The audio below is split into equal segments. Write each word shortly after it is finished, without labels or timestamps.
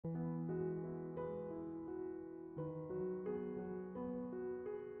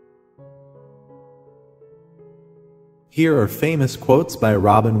Here are famous quotes by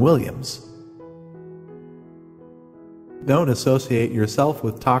Robin Williams. Don't associate yourself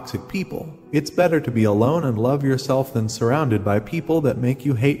with toxic people. It's better to be alone and love yourself than surrounded by people that make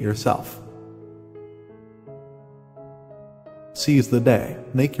you hate yourself. Seize the day.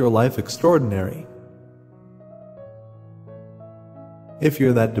 Make your life extraordinary. If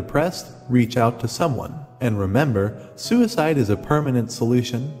you're that depressed, reach out to someone. And remember, suicide is a permanent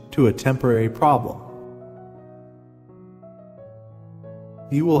solution to a temporary problem.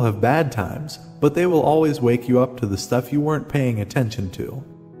 You will have bad times, but they will always wake you up to the stuff you weren't paying attention to.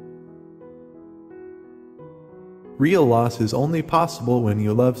 Real loss is only possible when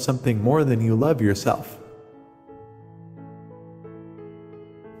you love something more than you love yourself.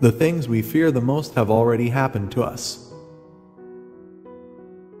 The things we fear the most have already happened to us.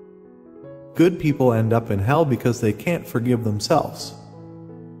 Good people end up in hell because they can't forgive themselves.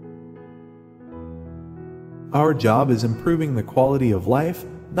 Our job is improving the quality of life,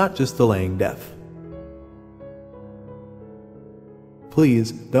 not just delaying death.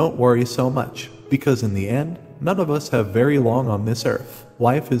 Please don't worry so much, because in the end, none of us have very long on this earth.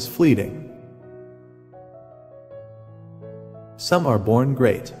 Life is fleeting. Some are born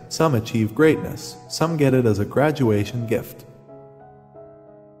great, some achieve greatness, some get it as a graduation gift.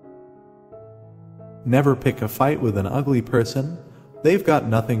 Never pick a fight with an ugly person. They've got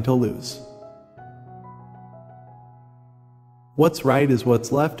nothing to lose. What's right is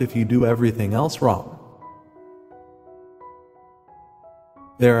what's left if you do everything else wrong.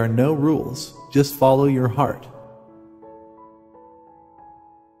 There are no rules, just follow your heart.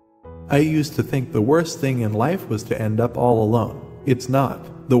 I used to think the worst thing in life was to end up all alone. It's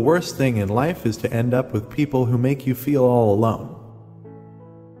not. The worst thing in life is to end up with people who make you feel all alone.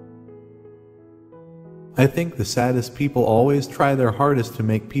 I think the saddest people always try their hardest to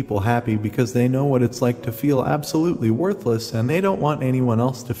make people happy because they know what it's like to feel absolutely worthless and they don't want anyone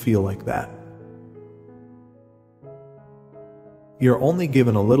else to feel like that. You're only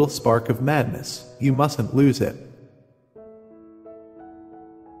given a little spark of madness. You mustn't lose it.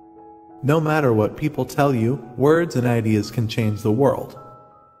 No matter what people tell you, words and ideas can change the world.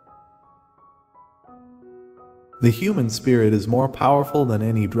 The human spirit is more powerful than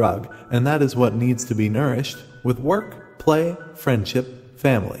any drug, and that is what needs to be nourished with work, play, friendship,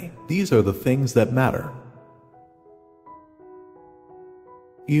 family. These are the things that matter.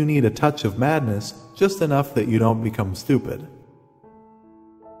 You need a touch of madness, just enough that you don't become stupid.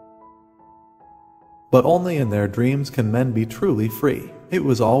 But only in their dreams can men be truly free. It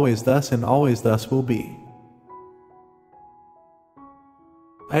was always thus and always thus will be.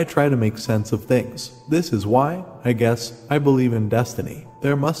 I try to make sense of things. This is why, I guess, I believe in destiny.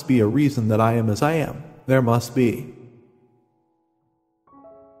 There must be a reason that I am as I am. There must be.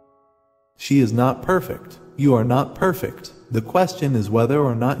 She is not perfect. You are not perfect. The question is whether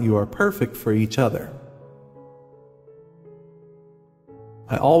or not you are perfect for each other.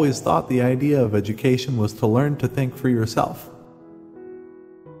 I always thought the idea of education was to learn to think for yourself.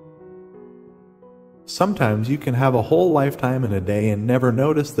 Sometimes you can have a whole lifetime in a day and never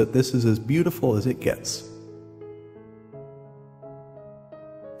notice that this is as beautiful as it gets.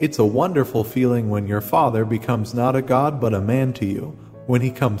 It's a wonderful feeling when your father becomes not a god but a man to you, when he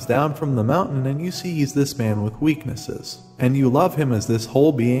comes down from the mountain and you see he's this man with weaknesses, and you love him as this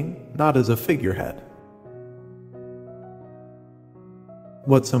whole being, not as a figurehead.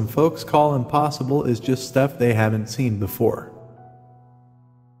 What some folks call impossible is just stuff they haven't seen before.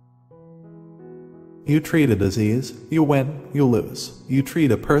 You treat a disease, you win, you lose. You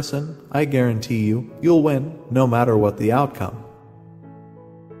treat a person, I guarantee you, you'll win, no matter what the outcome.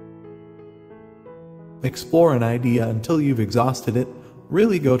 Explore an idea until you've exhausted it,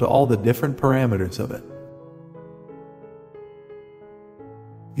 really go to all the different parameters of it.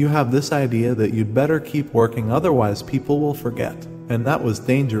 You have this idea that you'd better keep working otherwise people will forget, and that was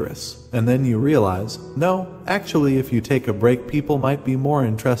dangerous, and then you realize, no, actually if you take a break people might be more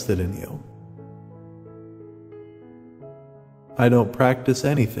interested in you. I don't practice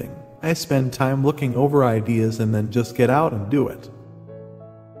anything. I spend time looking over ideas and then just get out and do it.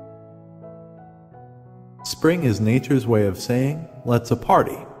 Spring is nature's way of saying, let's a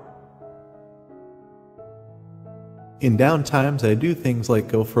party. In down times I do things like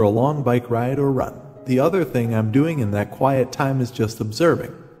go for a long bike ride or run. The other thing I'm doing in that quiet time is just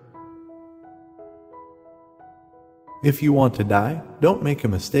observing. If you want to die, don't make a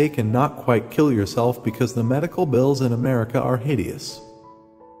mistake and not quite kill yourself because the medical bills in America are hideous.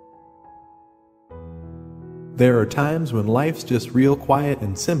 There are times when life's just real quiet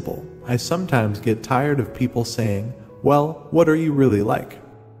and simple. I sometimes get tired of people saying, well, what are you really like?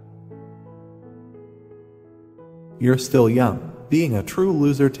 you're still young. Being a true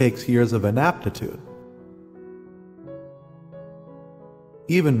loser takes years of inaptitude.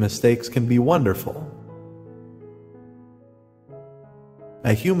 Even mistakes can be wonderful.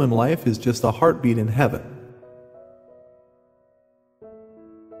 A human life is just a heartbeat in heaven.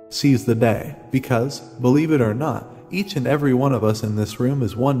 Seize the day, because, believe it or not, each and every one of us in this room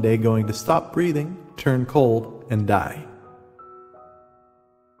is one day going to stop breathing, turn cold, and die.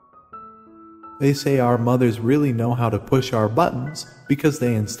 They say our mothers really know how to push our buttons because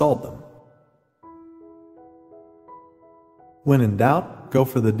they installed them. When in doubt, go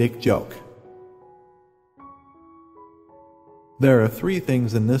for the dick joke. There are 3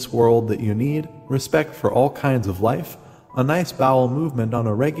 things in this world that you need: respect for all kinds of life, a nice bowel movement on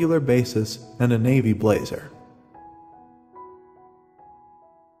a regular basis, and a navy blazer.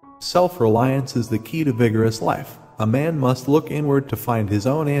 Self-reliance is the key to vigorous life. A man must look inward to find his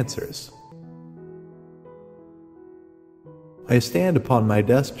own answers. I stand upon my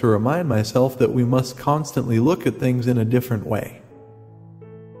desk to remind myself that we must constantly look at things in a different way.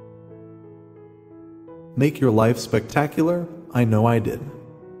 Make your life spectacular? I know I did.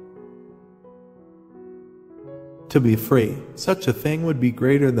 To be free, such a thing would be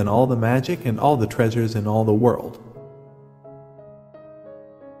greater than all the magic and all the treasures in all the world.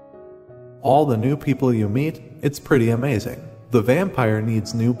 All the new people you meet, it's pretty amazing. The vampire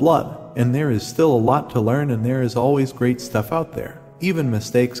needs new blood, and there is still a lot to learn, and there is always great stuff out there. Even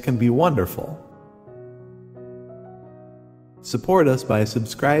mistakes can be wonderful. Support us by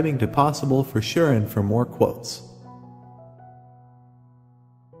subscribing to Possible for Sure and for more quotes.